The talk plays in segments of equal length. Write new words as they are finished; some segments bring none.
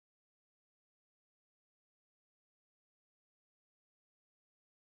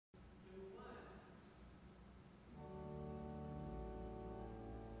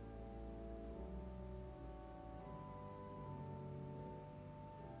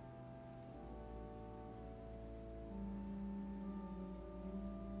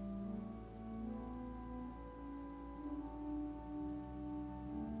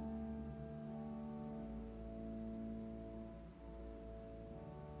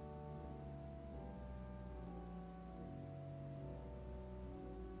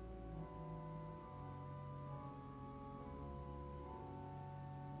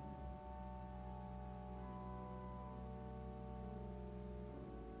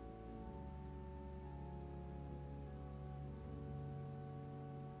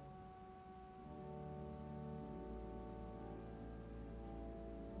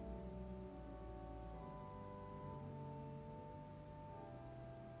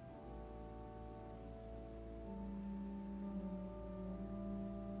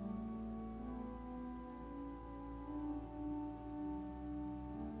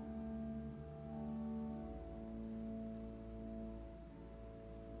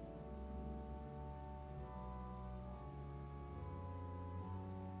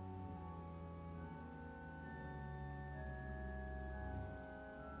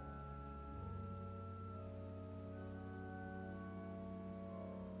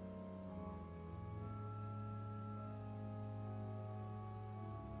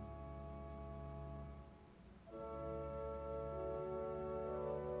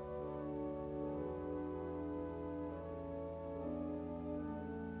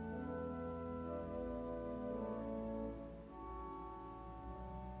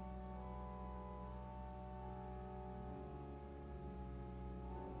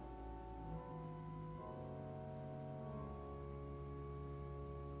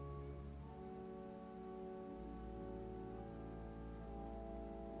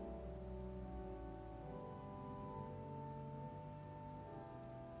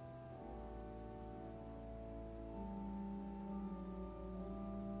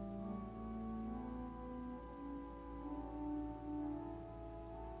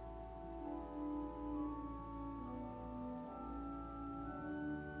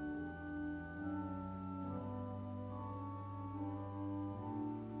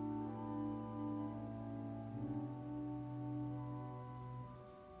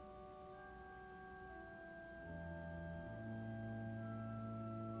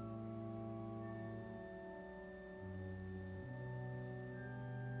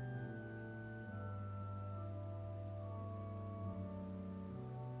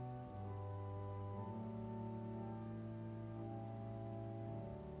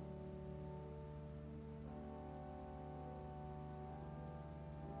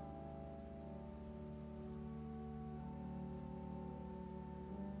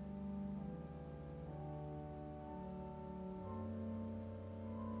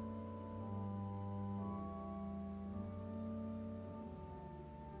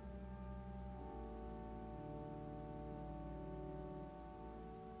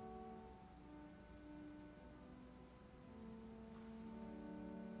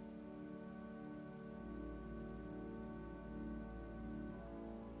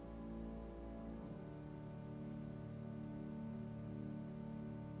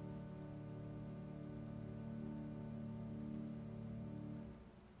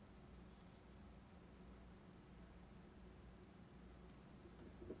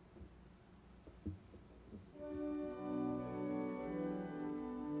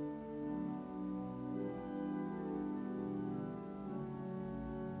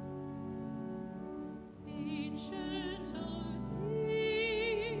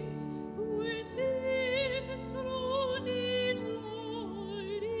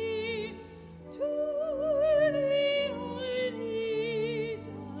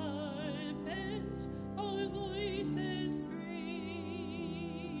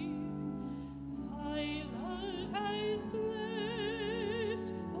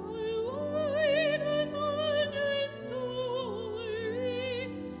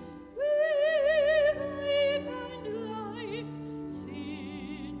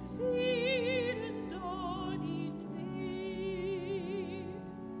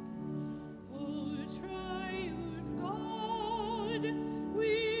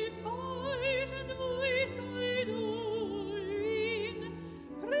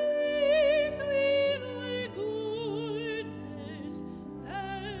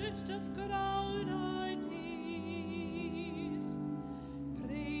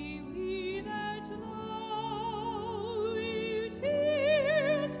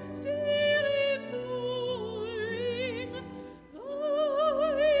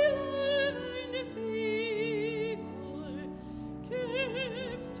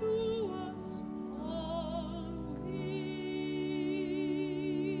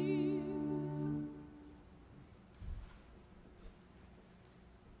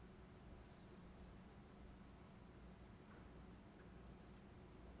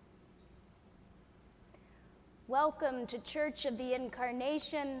Welcome to Church of the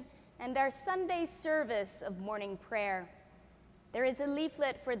Incarnation and our Sunday service of morning prayer. There is a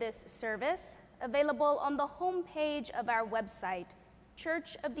leaflet for this service available on the homepage of our website,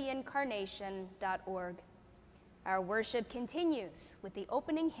 churchoftheincarnation.org. Our worship continues with the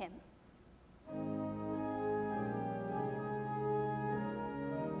opening hymn.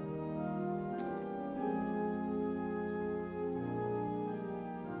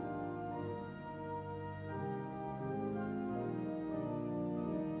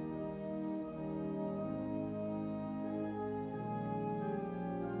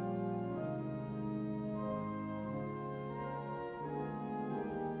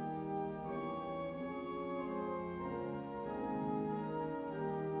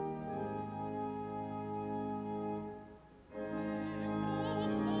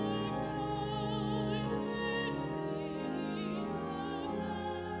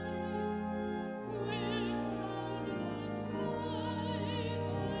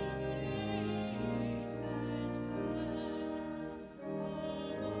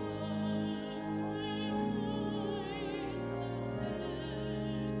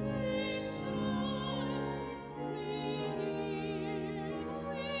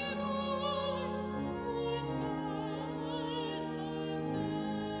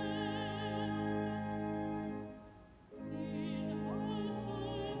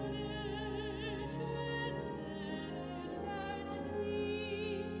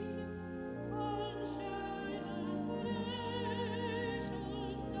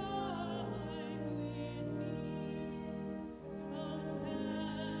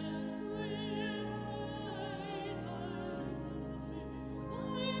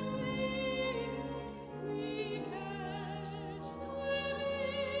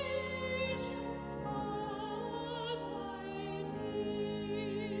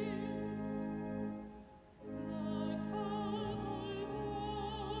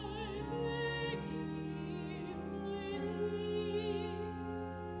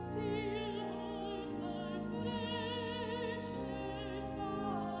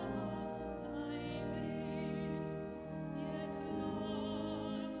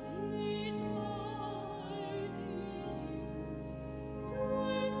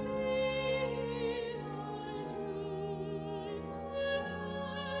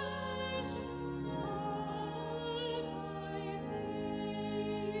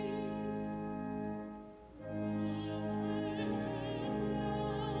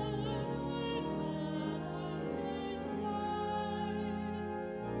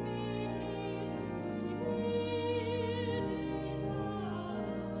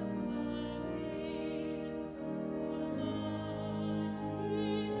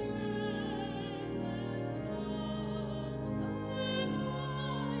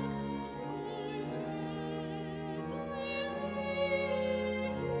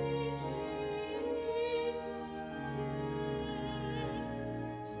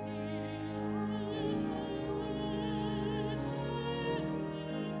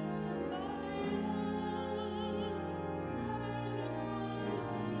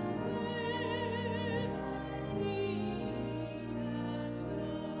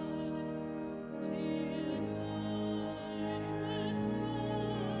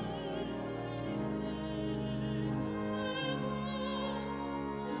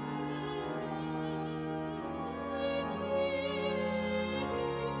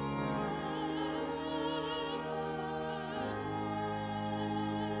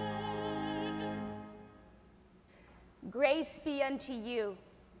 Grace be unto you,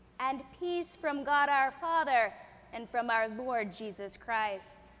 and peace from God our Father and from our Lord Jesus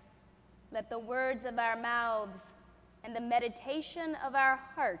Christ. Let the words of our mouths and the meditation of our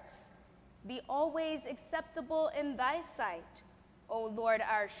hearts be always acceptable in thy sight, O Lord,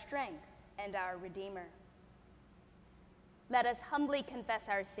 our strength and our Redeemer. Let us humbly confess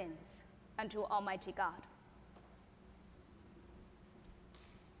our sins unto Almighty God.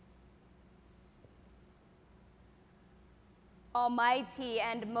 Almighty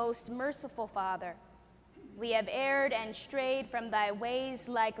and most merciful Father, we have erred and strayed from thy ways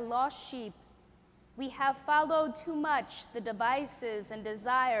like lost sheep. We have followed too much the devices and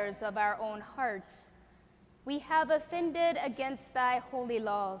desires of our own hearts. We have offended against thy holy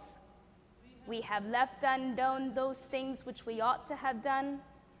laws. We have left undone those things which we ought to have done,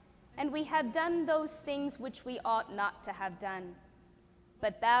 and we have done those things which we ought not to have done.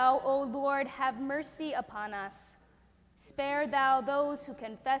 But thou, O Lord, have mercy upon us. Spare thou those who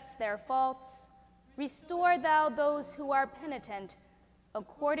confess their faults. Restore thou those who are penitent,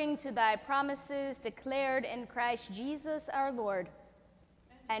 according to thy promises declared in Christ Jesus our Lord.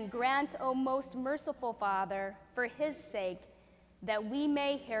 And grant, O most merciful Father, for his sake, that we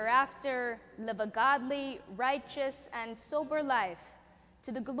may hereafter live a godly, righteous, and sober life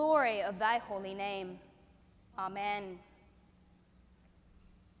to the glory of thy holy name. Amen.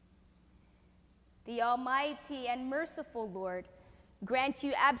 The Almighty and merciful Lord grant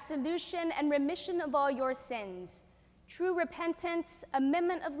you absolution and remission of all your sins, true repentance,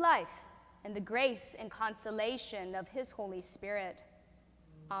 amendment of life, and the grace and consolation of his Holy Spirit.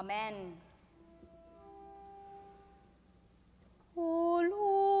 Amen. O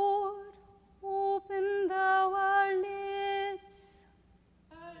Lord, open thou our lips,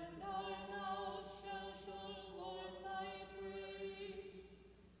 and our mouth shall show forth thy praise.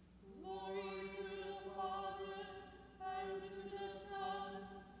 Glory to the Father, and to the Son,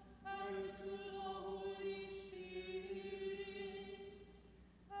 and to the Holy Spirit,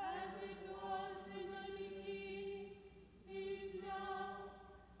 as it was in the beginning, is now,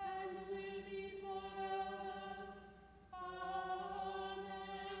 and will be forever. Amen.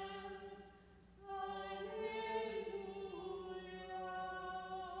 Alleluia.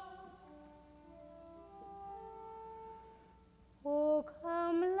 O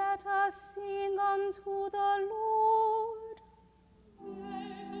come, let us sing unto the Lord.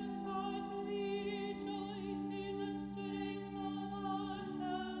 Let us heartily rejoice in the strength of our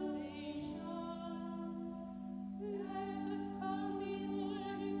salvation. Let us come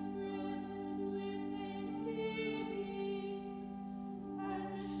before his presence with thanksgiving,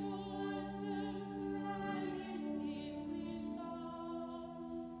 and show ourselves glad in him with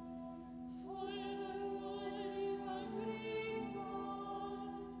songs. For the Lord is a great God,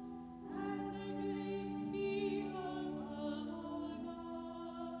 and a great King above all gods.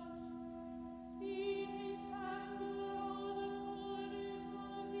 In his hand are all the corners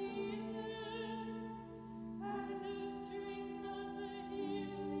of the earth, and the strength of the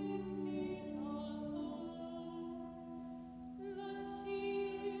hills is his also. The sea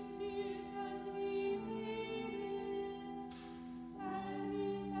is his, and he made it, and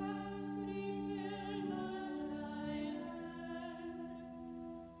his hands prepared the dry land.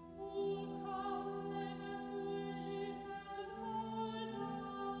 O come, let us worship and fall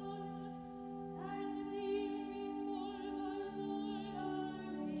down, and kneel before the Lord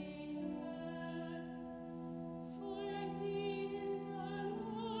our Maker. For he is the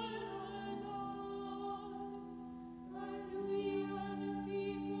Lord our God, and we are the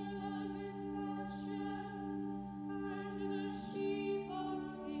people of his pasture, and the sheep of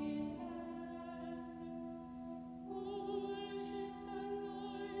his hand. O worship the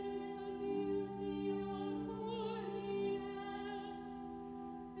Lord in the beauty of holiness.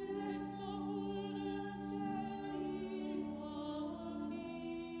 Let the whole earth tell him of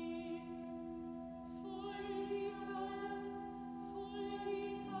him. For he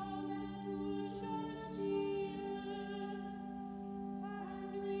cometh to judge the earth,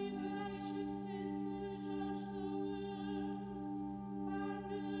 and with righteousness to judge the world, and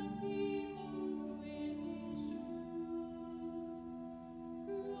the peoples with his truth.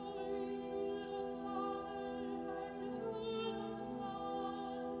 Glory to the Father, and to the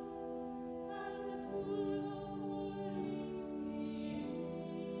Son, and to the Holy Spirit,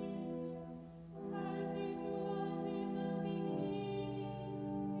 as it was in the beginning,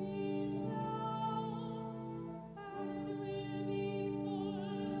 is now, and will be forever.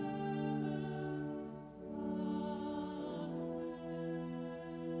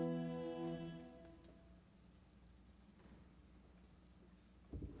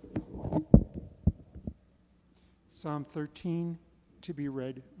 Psalm 13, to be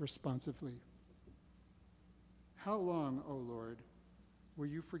read responsively. How long, O Lord, will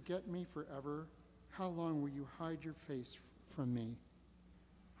you forget me forever? How long will you hide your face from me?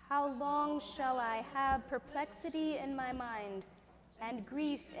 How long shall I have perplexity in my mind, and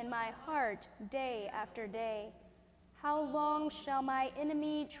grief in my heart day after day? How long shall my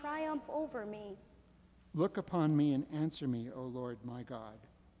enemy triumph over me? Look upon me and answer me, O Lord my God.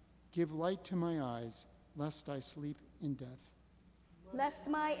 Give light to my eyes, lest I sleep in death. Lest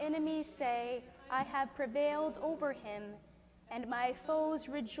my enemies say, I have prevailed over him, and my foes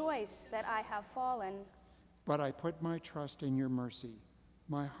rejoice that I have fallen. But I put my trust in your mercy.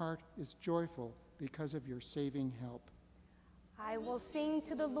 My heart is joyful because of your saving help. I will sing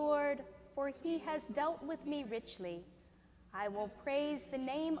to the Lord, for he has dealt with me richly. I will praise the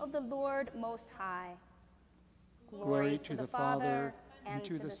name of the Lord Most High. Glory to the Father, and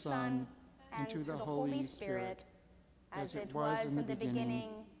to the Son, and to the Holy Spirit, as it was in the beginning,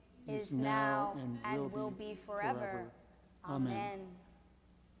 is now, and will be forever. Amen.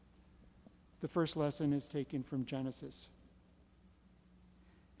 The first lesson is taken from Genesis.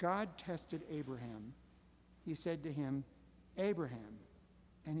 God tested Abraham. He said to him, "Abraham."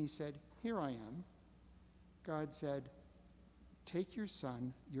 And he said, "Here I am." God said, "Take your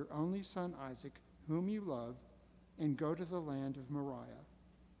son, your only son Isaac, whom you love, and go to the land of Moriah,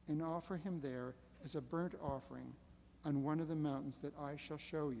 and offer him there as a burnt offering on one of the mountains that I shall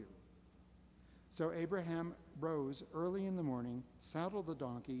show you." So Abraham rose early in the morning, saddled the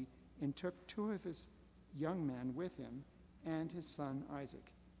donkey, and took 2 of his young men with him and his son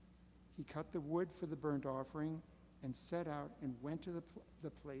Isaac. He cut the wood for the burnt offering and set out and went to the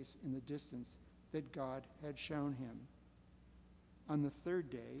place in the distance that God had shown him. On the 3rd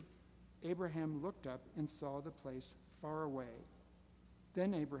day, Abraham looked up and saw the place far away.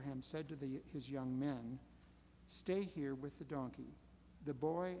 Then Abraham said to his young men, "Stay here with the donkey. The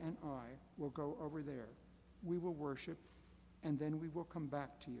boy and I will go over there. We will worship, and then we will come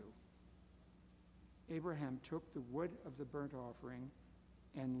back to you." Abraham took the wood of the burnt offering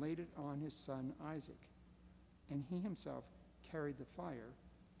and laid it on his son Isaac, and he himself carried the fire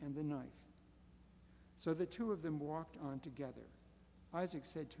and the knife. So the 2 of them walked on together. Isaac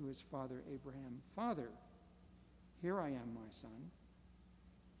said to his father Abraham, "Father." "Here I am, my son."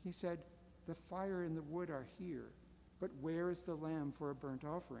 He said, "The fire and the wood are here, but where is the lamb for a burnt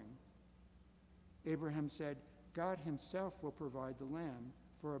offering?" Abraham said, "God himself will provide the lamb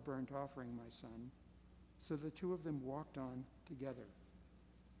for a burnt offering, my son." So the 2 of them walked on together.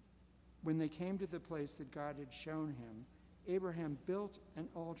 When they came to the place that God had shown him, Abraham built an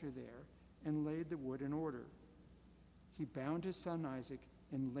altar there and laid the wood in order. He bound his son Isaac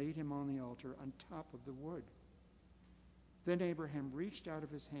and laid him on the altar on top of the wood. Then Abraham reached out of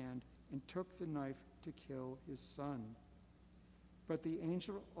his hand and took the knife to kill his son. But the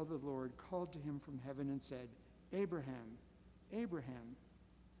angel of the Lord called to him from heaven and said, "Abraham, Abraham."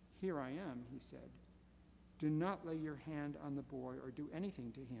 "Here I am," he said. "Do not lay your hand on the boy or do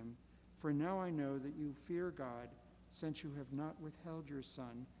anything to him, for now I know that you fear God, since you have not withheld your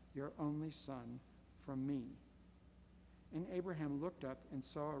son, your only son, from me." And Abraham looked up and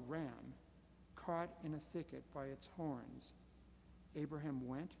saw a ram caught in a thicket by its horns. Abraham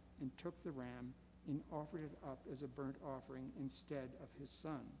went and took the ram and offered it up as a burnt offering instead of his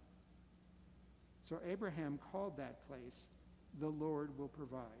son. So Abraham called that place, "The Lord will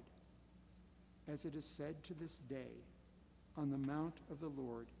provide." As it is said to this day, "On the mount of the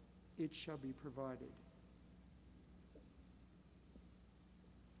Lord it shall be provided."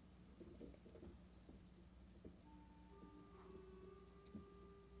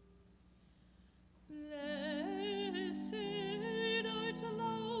 Blessed art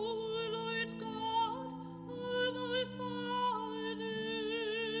thou, Lord God of our fathers,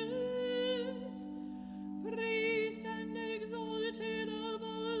 praised and exalted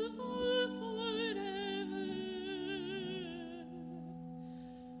above all forever.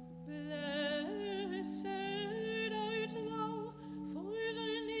 Blessed art thou for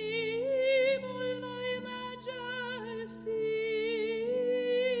the name of thy majesty,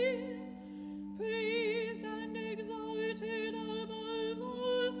 praised and exalted above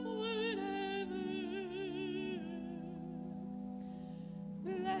all forever.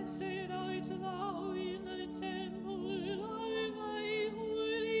 Blessed art thou in the temple of thy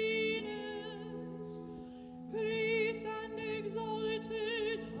holiness, praised and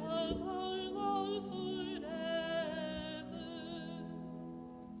exalted above all forever.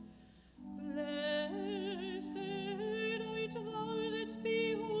 Blessed art thou that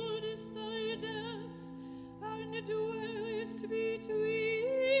beholdest thy depths, and dwellest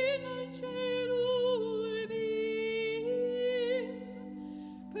between the cherubim,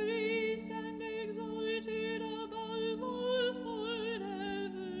 praised and exalted above all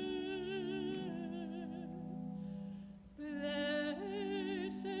forever.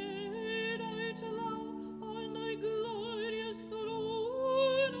 Blessed art thou on thy glorious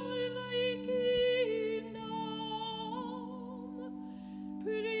throne of thy kingdom,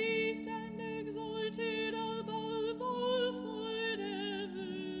 praised and exalted above all forever.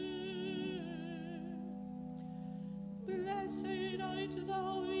 Blessed art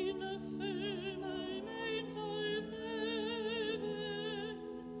thou in the firmament of heaven,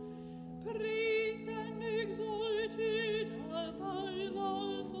 praised and exalted above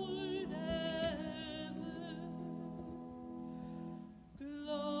all forever.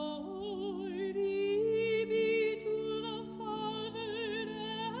 Glory be to the Father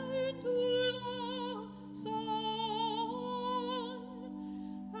and to the Son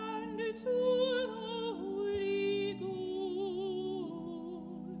and to the Holy Ghost,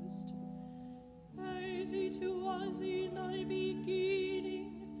 as it was in the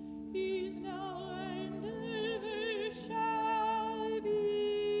beginning, is now, and ever shall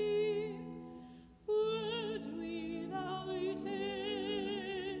be,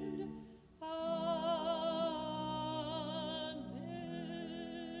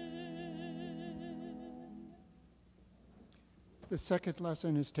 The second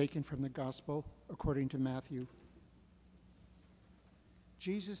lesson is taken from the Gospel according to Matthew.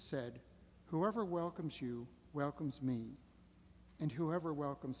 Jesus said, "Whoever welcomes you welcomes me, and whoever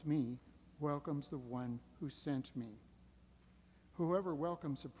welcomes me welcomes the one who sent me. Whoever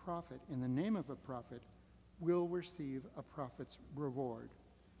welcomes a prophet in the name of a prophet will receive a prophet's reward.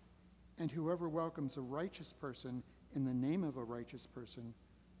 And whoever welcomes a righteous person in the name of a righteous person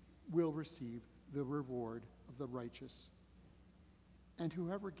will receive the reward of the righteous. And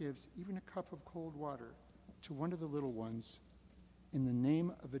whoever gives even a cup of cold water to one of the little ones in the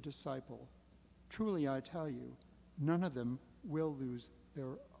name of a disciple, truly I tell you, none of them will lose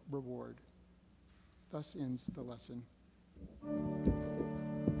their reward." Thus ends the lesson.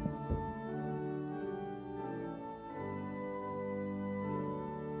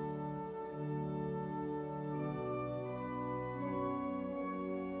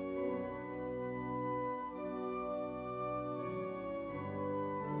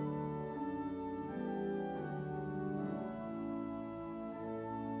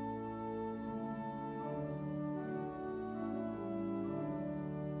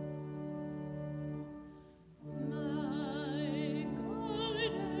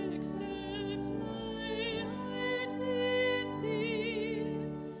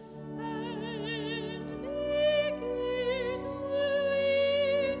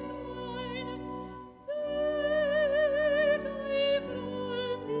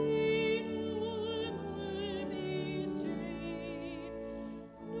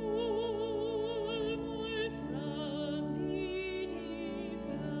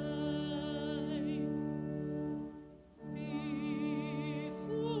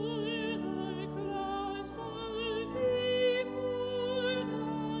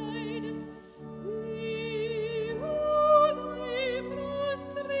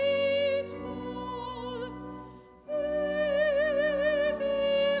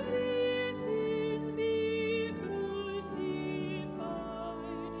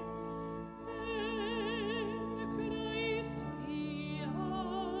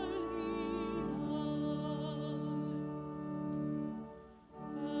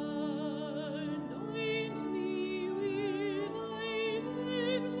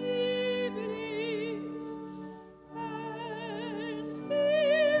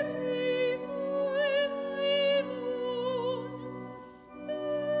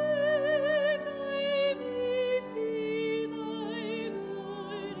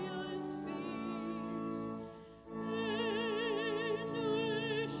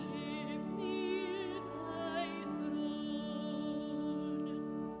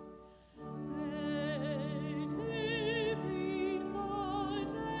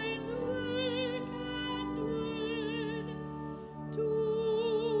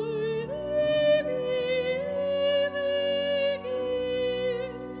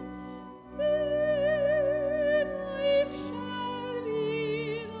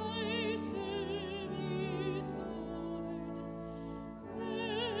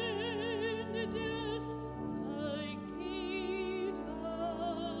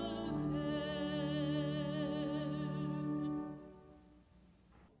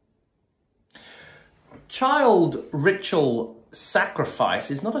 Child ritual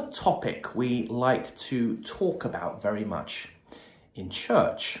sacrifice is not a topic we like to talk about very much in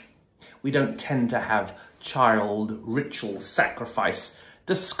church. We don't tend to have child ritual sacrifice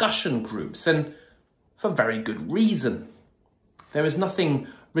discussion groups, and for very good reason. There is nothing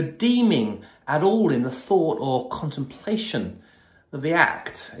redeeming at all in the thought or contemplation of the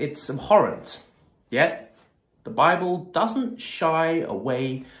act. It's abhorrent. Yet, the Bible doesn't shy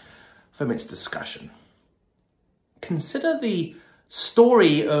away from its discussion. Consider the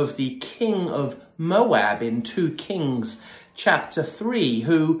story of the king of Moab in 2 Kings chapter 3,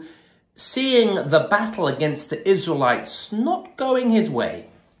 who, seeing the battle against the Israelites not going his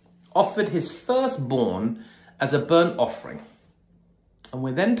way, offered his firstborn as a burnt offering. And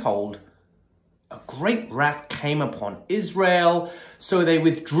we're then told, a great wrath came upon Israel, so they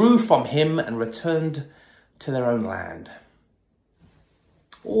withdrew from him and returned to their own land.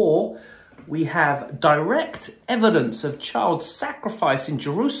 Or we have direct evidence of child sacrifice in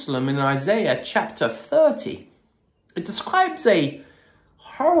Jerusalem in Isaiah chapter 30. It describes a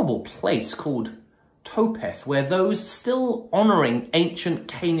horrible place called Topheth, where those still honouring ancient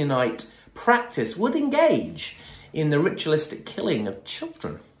Canaanite practice would engage in the ritualistic killing of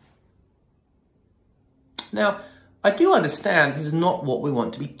children. Now, I do understand this is not what we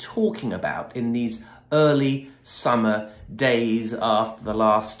want to be talking about in these early summer days after the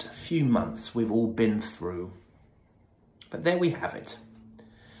last few months we've all been through. But there we have it.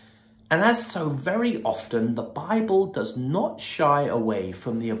 And as so very often, the Bible does not shy away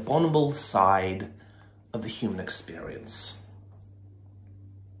from the abominable side of the human experience.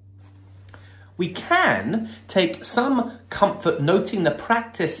 We can take some comfort noting the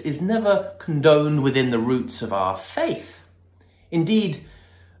practice is never condoned within the roots of our faith. Indeed,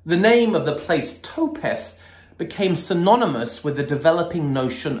 the name of the place Topeth became synonymous with the developing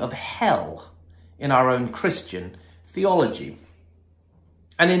notion of hell in our own Christian theology.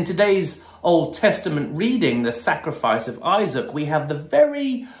 And in today's Old Testament reading, the sacrifice of Isaac, we have the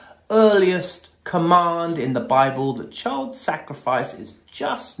very earliest command in the Bible that child sacrifice is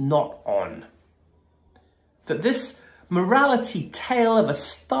just not on. That this morality tale of a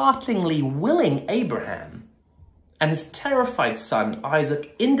startlingly willing Abraham and his terrified son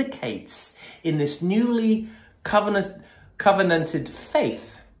Isaac indicates in this newly covenanted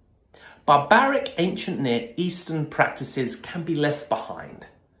faith, barbaric ancient Near Eastern practices can be left behind,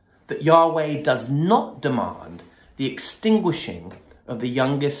 that Yahweh does not demand the extinguishing of the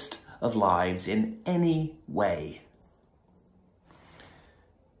youngest of lives in any way.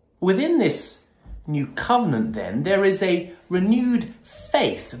 Within this new covenant, then, there is a renewed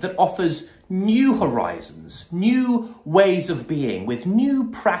faith that offers new horizons, new ways of being, with new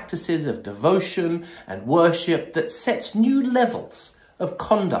practices of devotion and worship that sets new levels of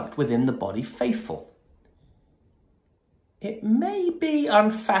conduct within the body faithful. It may be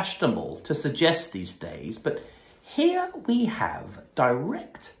unfashionable to suggest these days, but here we have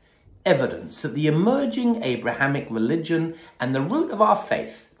direct evidence that the emerging Abrahamic religion and the root of our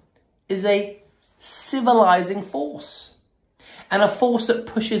faith is a civilizing force, and a force that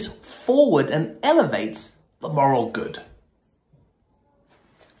pushes forward and elevates the moral good.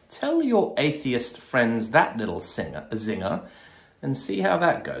 Tell your atheist friends that little zinger and see how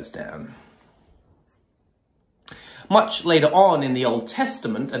that goes down. Much later on in the Old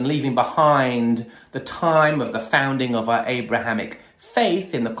Testament, and leaving behind the time of the founding of our Abrahamic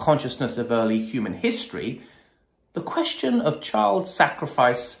faith in the consciousness of early human history, the question of child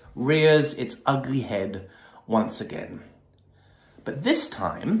sacrifice rears its ugly head once again. But this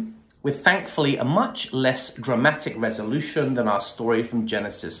time, with thankfully a much less dramatic resolution than our story from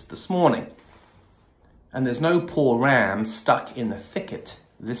Genesis this morning. And there's no poor ram stuck in the thicket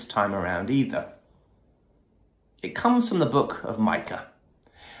this time around either. It comes from the book of Micah,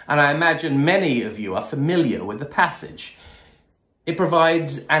 and I imagine many of you are familiar with the passage. It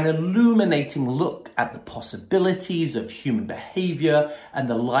provides an illuminating look at the possibilities of human behavior and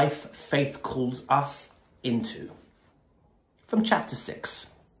the life faith calls us into. From chapter 6.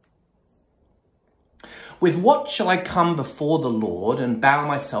 With what shall I come before the Lord and bow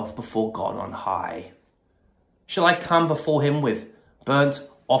myself before God on high? Shall I come before him with burnt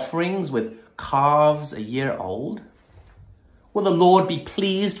offerings, with calves a year old? Will the Lord be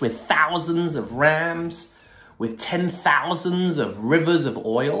pleased with thousands of rams, with 10,000s of rivers of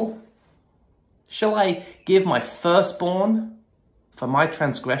oil? Shall I give my firstborn for my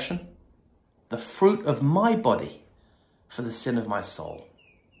transgression, the fruit of my body for the sin of my soul?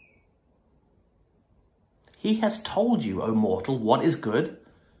 He has told you, O mortal, what is good,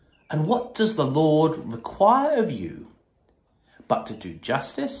 and what does the Lord require of you but to do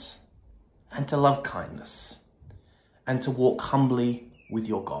justice and to love kindness and to walk humbly with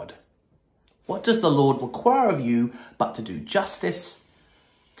your God? What does the Lord require of you but to do justice,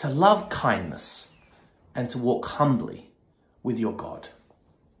 to love kindness, and to walk humbly with your God?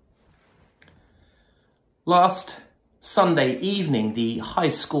 Last Sunday evening, the high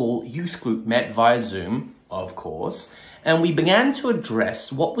school youth group met via Zoom, of course, and we began to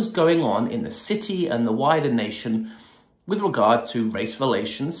address what was going on in the city and the wider nation with regard to race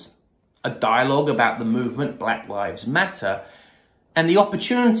relations, a dialogue about the movement Black Lives Matter, and the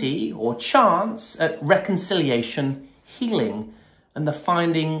opportunity or chance at reconciliation, healing, and the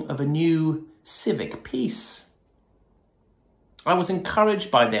finding of a new civic peace. I was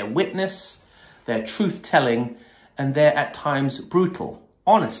encouraged by their witness, their truth-telling, and their at times brutal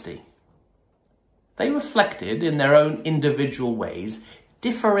honesty. They reflected in their own individual ways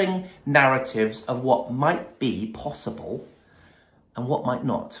differing narratives of what might be possible and what might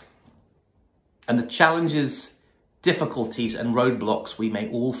not, and the challenges, difficulties and roadblocks we may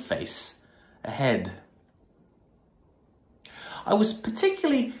all face ahead. I was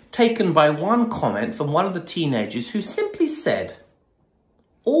particularly taken by one comment from one of the teenagers who simply said,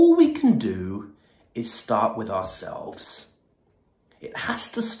 all we can do is start with ourselves. It has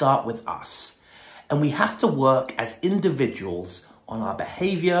to start with us, and we have to work as individuals on our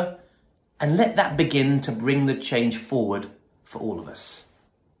behavior and let that begin to bring the change forward for all of us.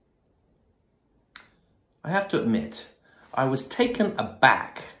 I have to admit, I was taken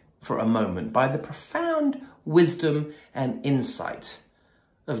aback for a moment by the profound wisdom and insight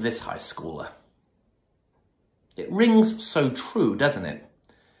of this high schooler. It rings so true, doesn't it?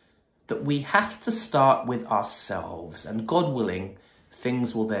 That we have to start with ourselves, and God willing,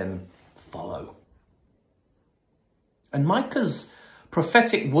 things will then follow. And Micah's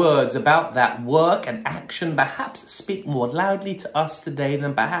prophetic words about that work and action perhaps speak more loudly to us today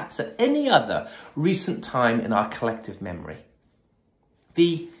than perhaps at any other recent time in our collective memory.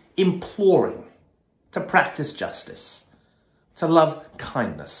 The imploring to practice justice, to love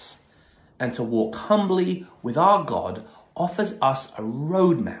kindness, and to walk humbly with our God offers us a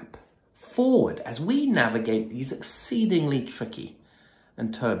roadmap forward as we navigate these exceedingly tricky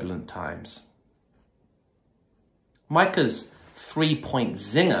and turbulent times. Micah's 3-point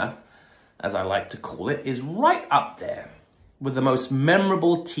zinger, as I like to call it, is right up there with the most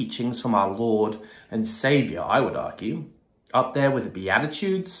memorable teachings from our Lord and Saviour, I would argue, up there with the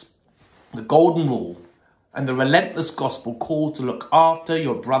Beatitudes, the Golden Rule, and the relentless gospel call to look after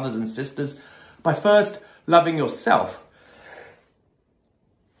your brothers and sisters by first loving yourself.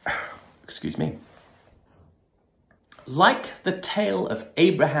 Excuse me. Like the tale of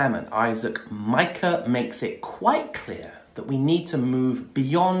Abraham and Isaac, Micah makes it quite clear that we need to move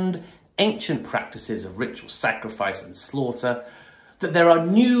beyond ancient practices of ritual sacrifice and slaughter, that there are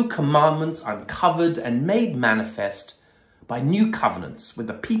new commandments uncovered and made manifest by new covenants with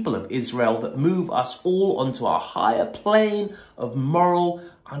the people of Israel that move us all onto a higher plane of moral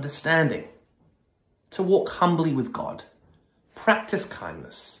understanding, to walk humbly with God, practice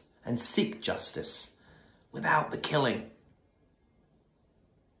kindness, and seek justice without the killing.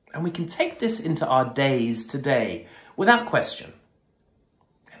 And we can take this into our days today without question.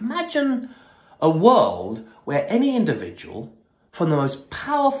 Imagine a world where any individual, from the most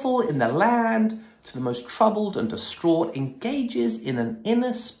powerful in the land to the most troubled and distraught, engages in an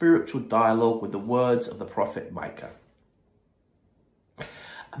inner spiritual dialogue with the words of the prophet Micah.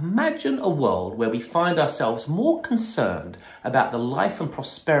 Imagine a world where we find ourselves more concerned about the life and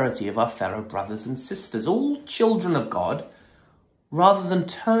prosperity of our fellow brothers and sisters, all children of God, rather than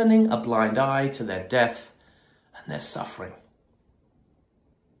turning a blind eye to their death and their suffering.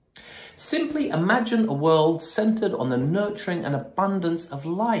 Simply imagine a world centered on the nurturing and abundance of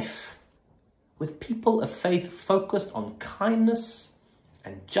life, with people of faith focused on kindness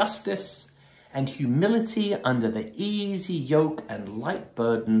and justice and humility under the easy yoke and light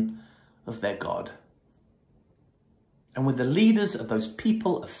burden of their God. And with the leaders of those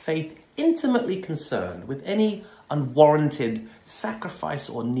people of faith intimately concerned with any unwarranted sacrifice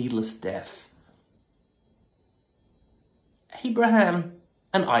or needless death. Abraham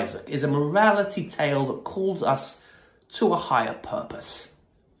and Isaac is a morality tale that calls us to a higher purpose.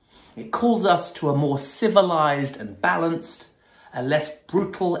 It calls us to a more civilized and balanced, a less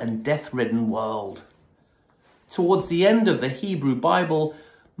brutal and death-ridden world. Towards the end of the Hebrew Bible,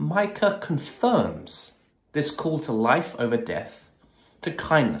 Micah confirms this call to life over death, to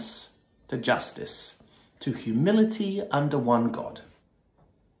kindness, to justice, to humility under one God.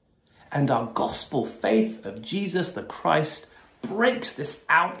 And our gospel faith of Jesus the Christ breaks this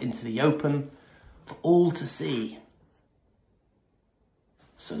out into the open for all to see.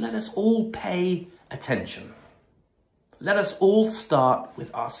 So let us all pay attention. Let us all start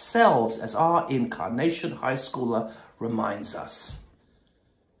with ourselves, as our Incarnation high schooler reminds us.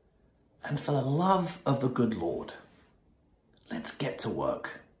 And for the love of the good Lord, let's get to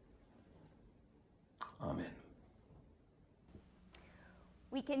work. Amen.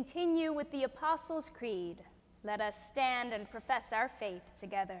 We continue with the Apostles' Creed. Let us stand and profess our faith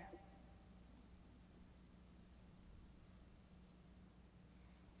together.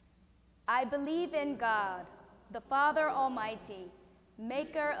 I believe in God, the Father Almighty,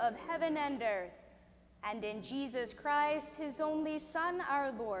 maker of heaven and earth, and in Jesus Christ, his only Son,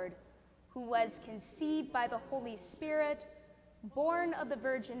 our Lord, who was conceived by the Holy Spirit, born of the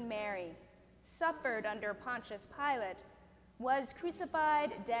Virgin Mary, suffered under Pontius Pilate, was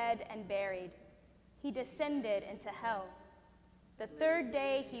crucified, dead, and buried. He descended into hell. The third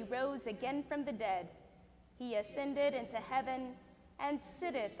day he rose again from the dead. He ascended into heaven and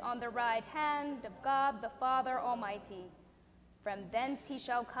sitteth on the right hand of God the Father Almighty. From thence he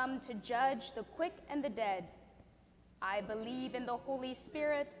shall come to judge the quick and the dead. I believe in the Holy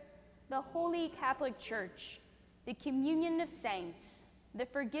Spirit, the Holy Catholic Church, the communion of saints, the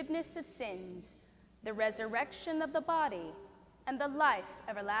forgiveness of sins, the resurrection of the body, and the life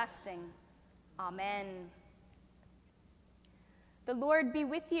everlasting. Amen. The Lord be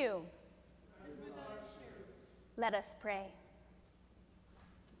with you. And with thy spirit. Let us pray.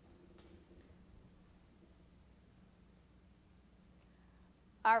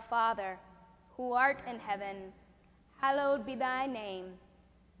 Our Father, who art in heaven, hallowed be thy name.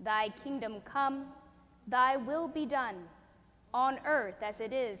 Thy kingdom come, thy will be done, on earth as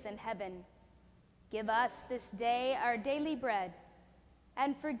it is in heaven. Give us this day our daily bread,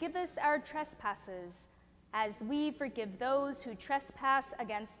 and forgive us our trespasses, as we forgive those who trespass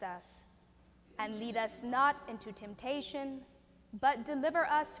against us. And lead us not into temptation, but deliver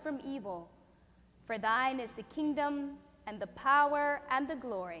us from evil. For thine is the kingdom, and the power, and the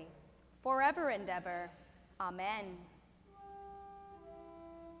glory, forever and ever. Amen.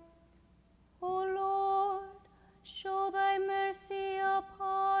 O Lord, show thy mercy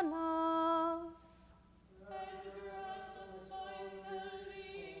upon us, and grant us thy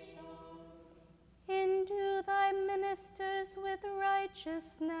salvation. Endue thy ministers with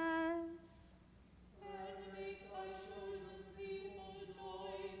righteousness, and make thy chosen people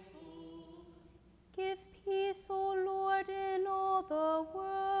joyful. Give peace, O Lord, in all the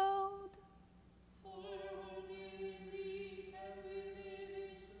world. For only in thee can we live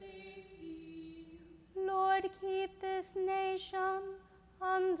in safety. Lord, keep this nation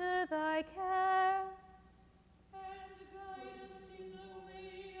under thy care, and guide us in the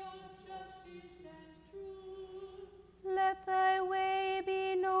way of justice and truth. Let thy way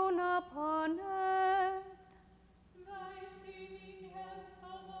be known upon earth. Thy saving help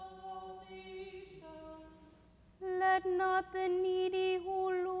come on all nations. Let not the needy,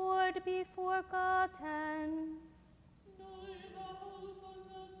 O Lord, be forgotten, nor the hope of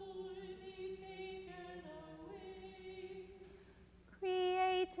the poor be taken away.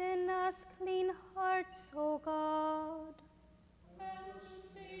 Create in us clean hearts, O God, and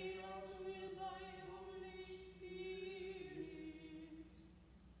sustain us with thy Holy Spirit.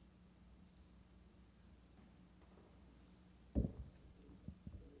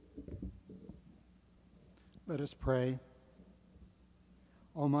 Let us pray.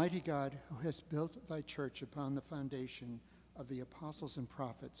 Almighty God, who hast built thy church upon the foundation of the apostles and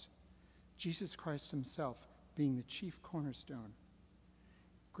prophets, Jesus Christ himself being the chief cornerstone,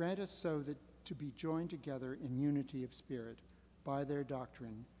 grant us so that to be joined together in unity of spirit by their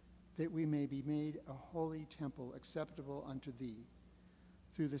doctrine, that we may be made a holy temple acceptable unto thee,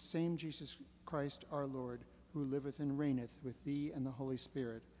 through the same Jesus Christ our Lord, who liveth and reigneth with thee and the Holy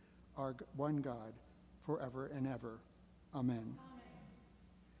Spirit, our one God, forever and ever. Amen.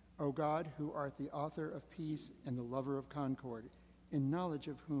 O God, who art the author of peace and the lover of concord, in knowledge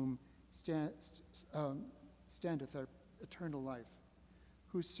of whom standeth our eternal life,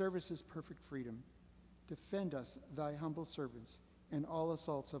 whose service is perfect freedom, defend us, thy humble servants, in all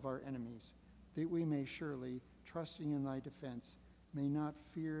assaults of our enemies, that we may surely, trusting in thy defense, may not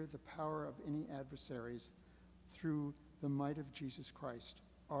fear the power of any adversaries, through the might of Jesus Christ,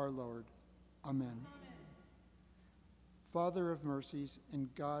 our Lord. Amen. Father of mercies and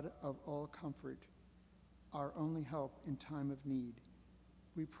God of all comfort, our only help in time of need,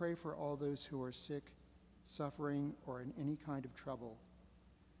 we pray for all those who are sick, suffering, or in any kind of trouble.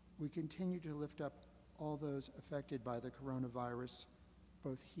 We continue to lift up all those affected by the coronavirus,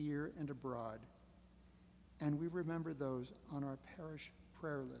 both here and abroad, and we remember those on our parish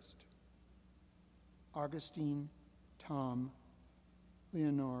prayer list: Augustine, Tom,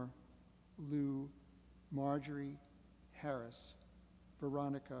 Leonore, Lou, Marjorie, Harris,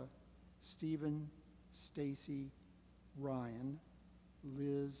 Veronica, Stephen, Stacy, Ryan,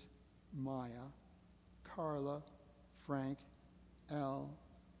 Liz, Maya, Carla, Frank, Al,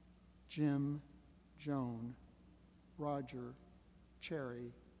 Jim, Joan, Roger,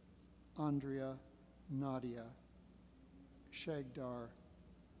 Cherry, Andrea, Nadia, Shagdar,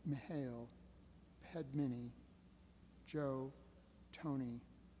 Mihail, Padmini, Joe, Tony,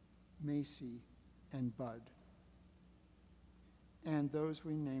 Macy, and Bud, and those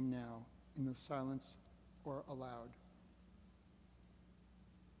we name now in the silence or aloud.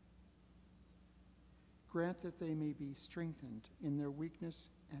 Grant that they may be strengthened in their weakness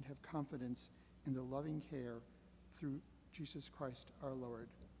and have confidence in the loving care through Jesus Christ our Lord.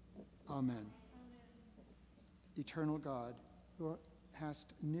 Amen. Eternal God, who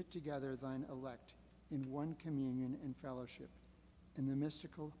hast knit together thine elect in one communion and fellowship, in the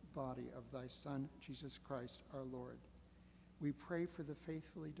mystical body of thy Son, Jesus Christ our Lord, we pray for the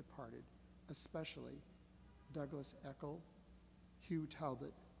faithfully departed, especially Douglas Eckel, Hugh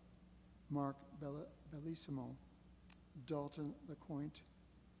Talbot, Mark Bellissimo, Dalton LeCointe,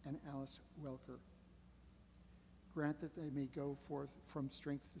 and Alice Welker. Grant that they may go forth from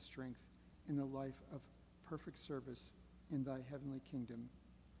strength to strength in the life of perfect service in thy heavenly kingdom,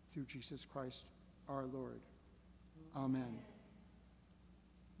 through Jesus Christ our Lord. Amen.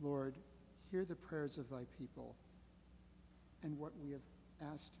 Lord, hear the prayers of thy people and what we have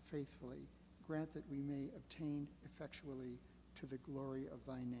asked faithfully, grant that we may obtain effectually to the glory of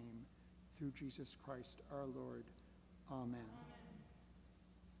thy name, through Jesus Christ our Lord. Amen.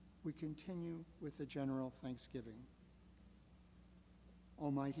 We continue with the general thanksgiving.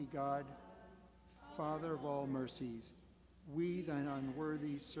 Almighty God, Father of all mercies, we, thine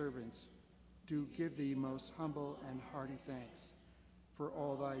unworthy servants, do give thee most humble and hearty thanks for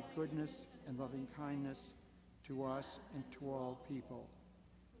all thy goodness and loving kindness to us and to all people.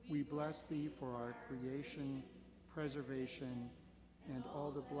 We bless thee for our creation, preservation, and all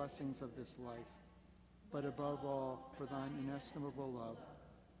the blessings of this life, but above all for thine inestimable love,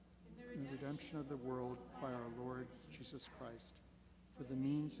 in the redemption of the world by our Lord Jesus Christ, for the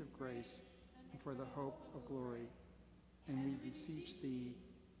means of grace and for the hope of glory. And we beseech thee,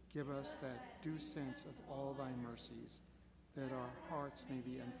 give us that due sense of all thy mercies, that our hearts may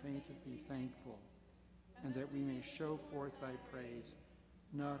be unfeignedly thankful, and that we may show forth thy praise,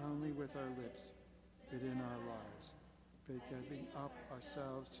 not only with our lips, but in our lives, by giving up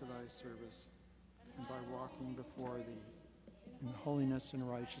ourselves to thy service, and by walking before thee in holiness and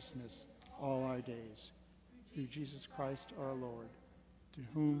righteousness all our days. Through Jesus Christ our Lord, to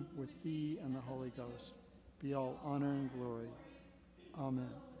whom with thee and the Holy Ghost be all honor and glory. Amen.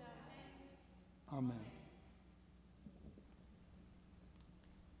 Amen.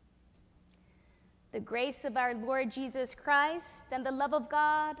 The grace of our Lord Jesus Christ and the love of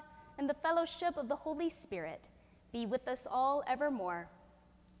God and the fellowship of the Holy Spirit be with us all evermore.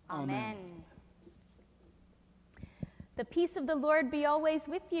 Amen. The peace of the Lord be always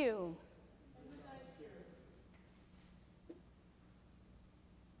with you.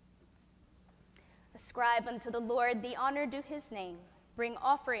 Ascribe unto the Lord the honor due his name. Bring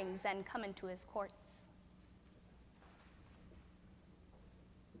offerings and come into his courts.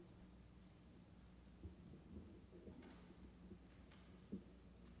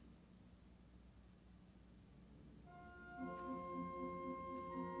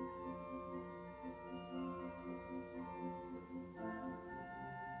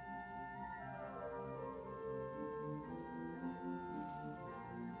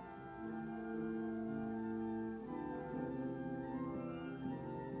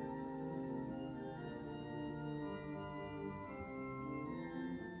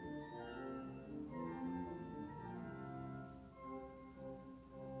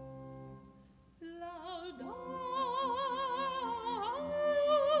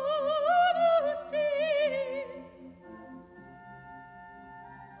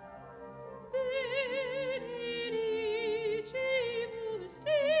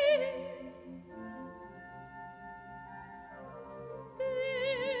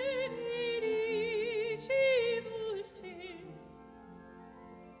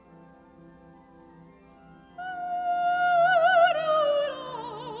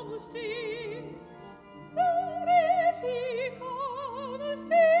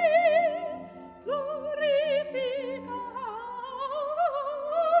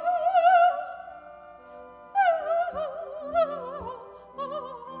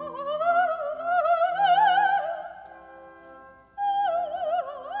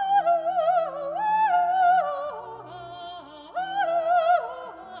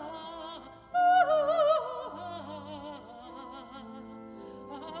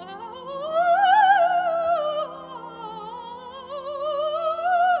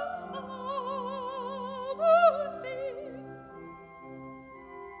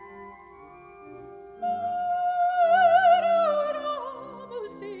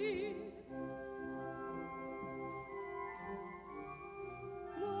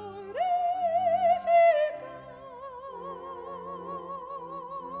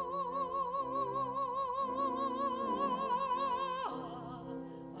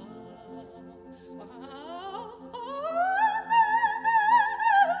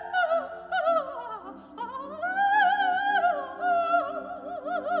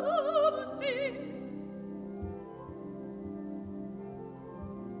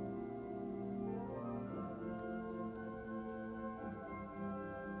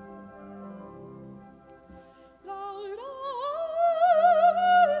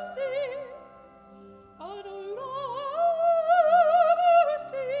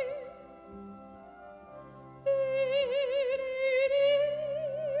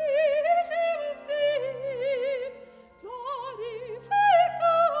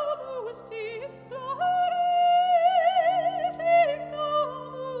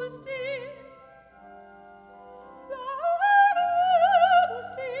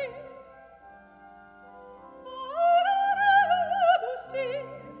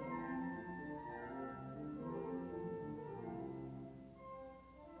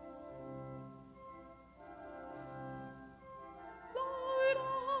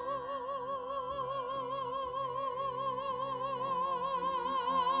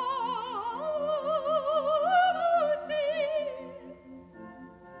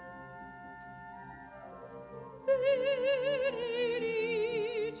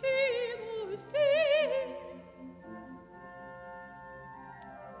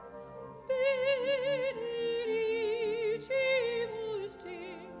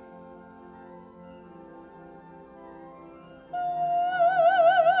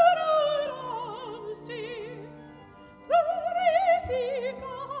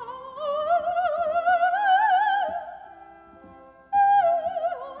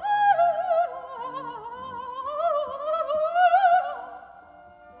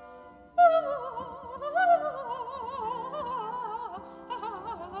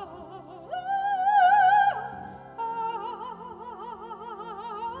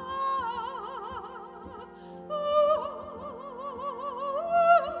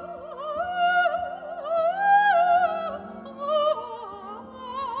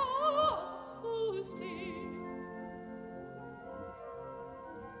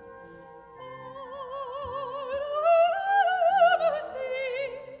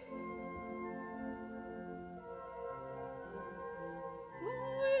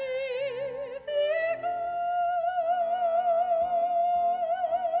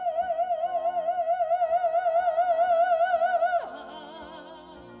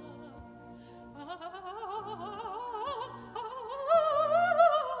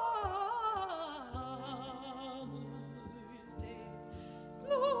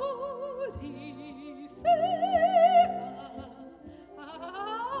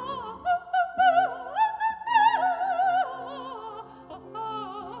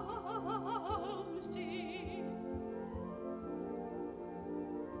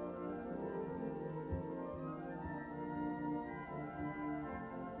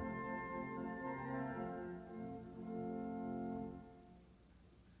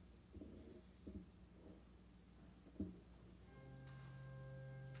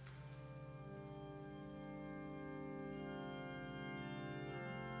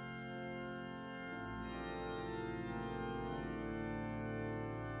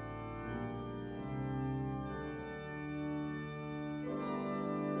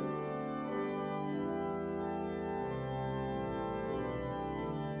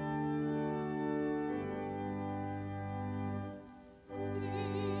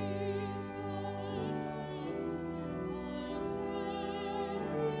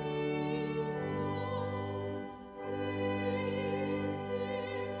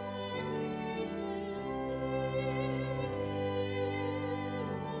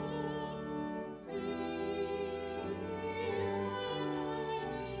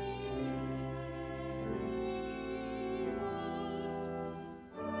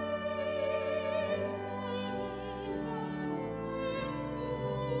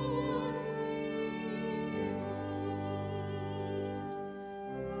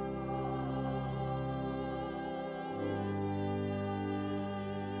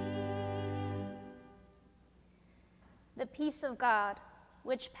 peace of God,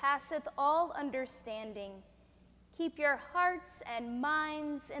 which passeth all understanding, keep your hearts and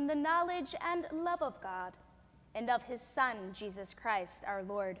minds in the knowledge and love of God and of his Son, Jesus Christ, our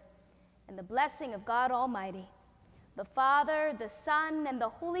Lord. And the blessing of God Almighty, the Father, the Son, and the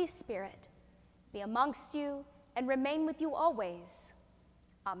Holy Spirit be amongst you and remain with you always.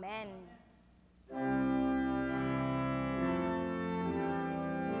 Amen.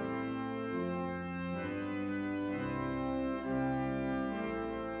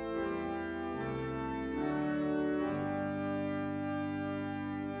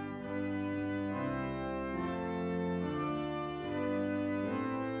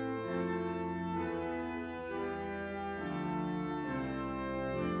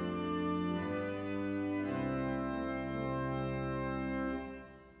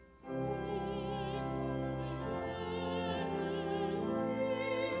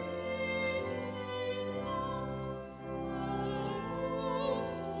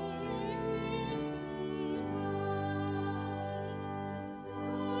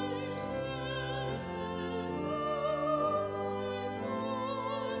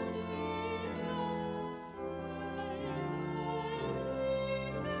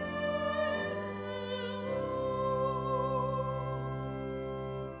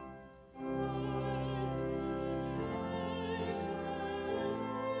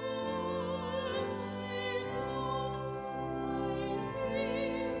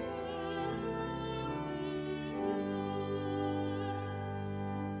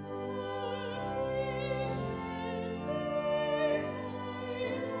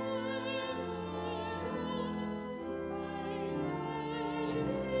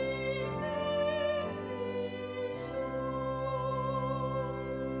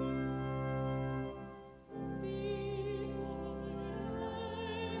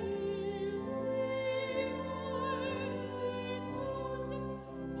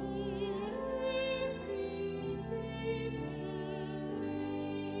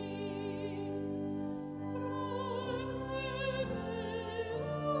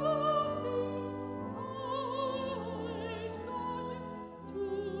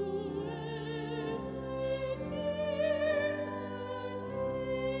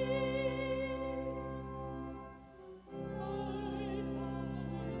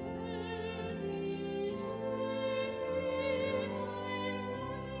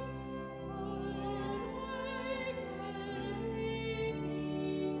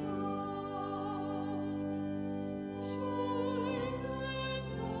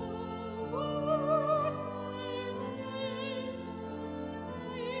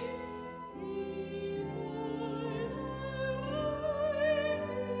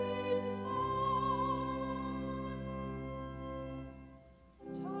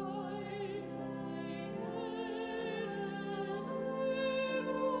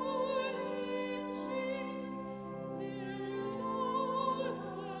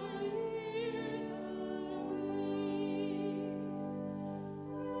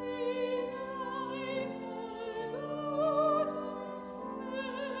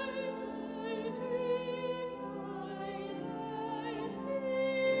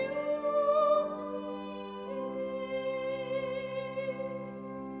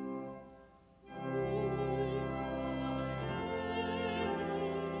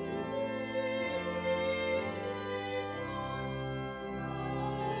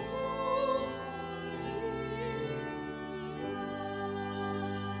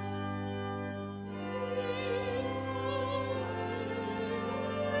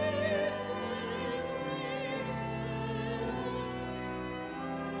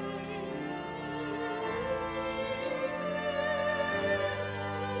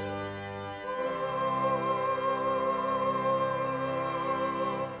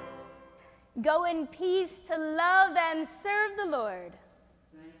 Go in peace to love and serve the Lord.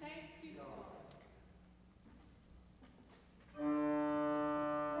 Thanks be to God.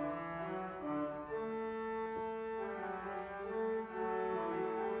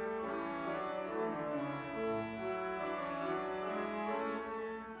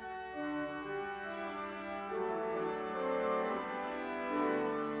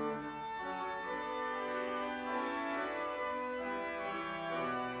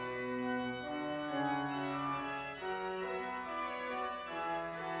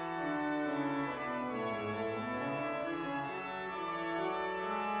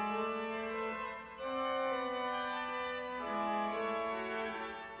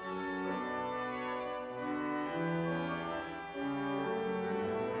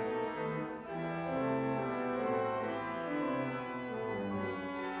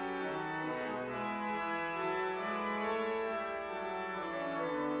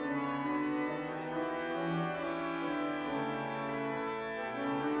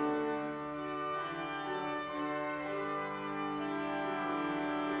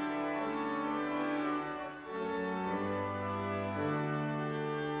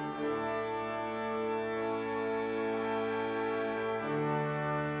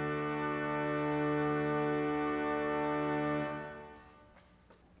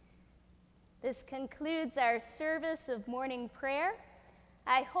 This concludes our service of morning prayer.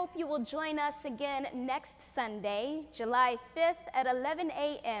 I hope you will join us again next Sunday, July 5th at 11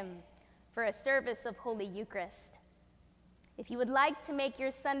 a.m. for a service of Holy Eucharist. If you would like to make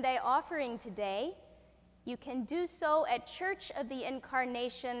your Sunday offering today, you can do so at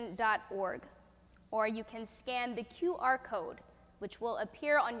churchoftheincarnation.org, or you can scan the QR code, which will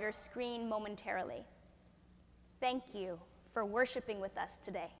appear on your screen momentarily. Thank you for worshiping with us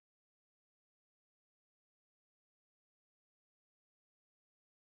today.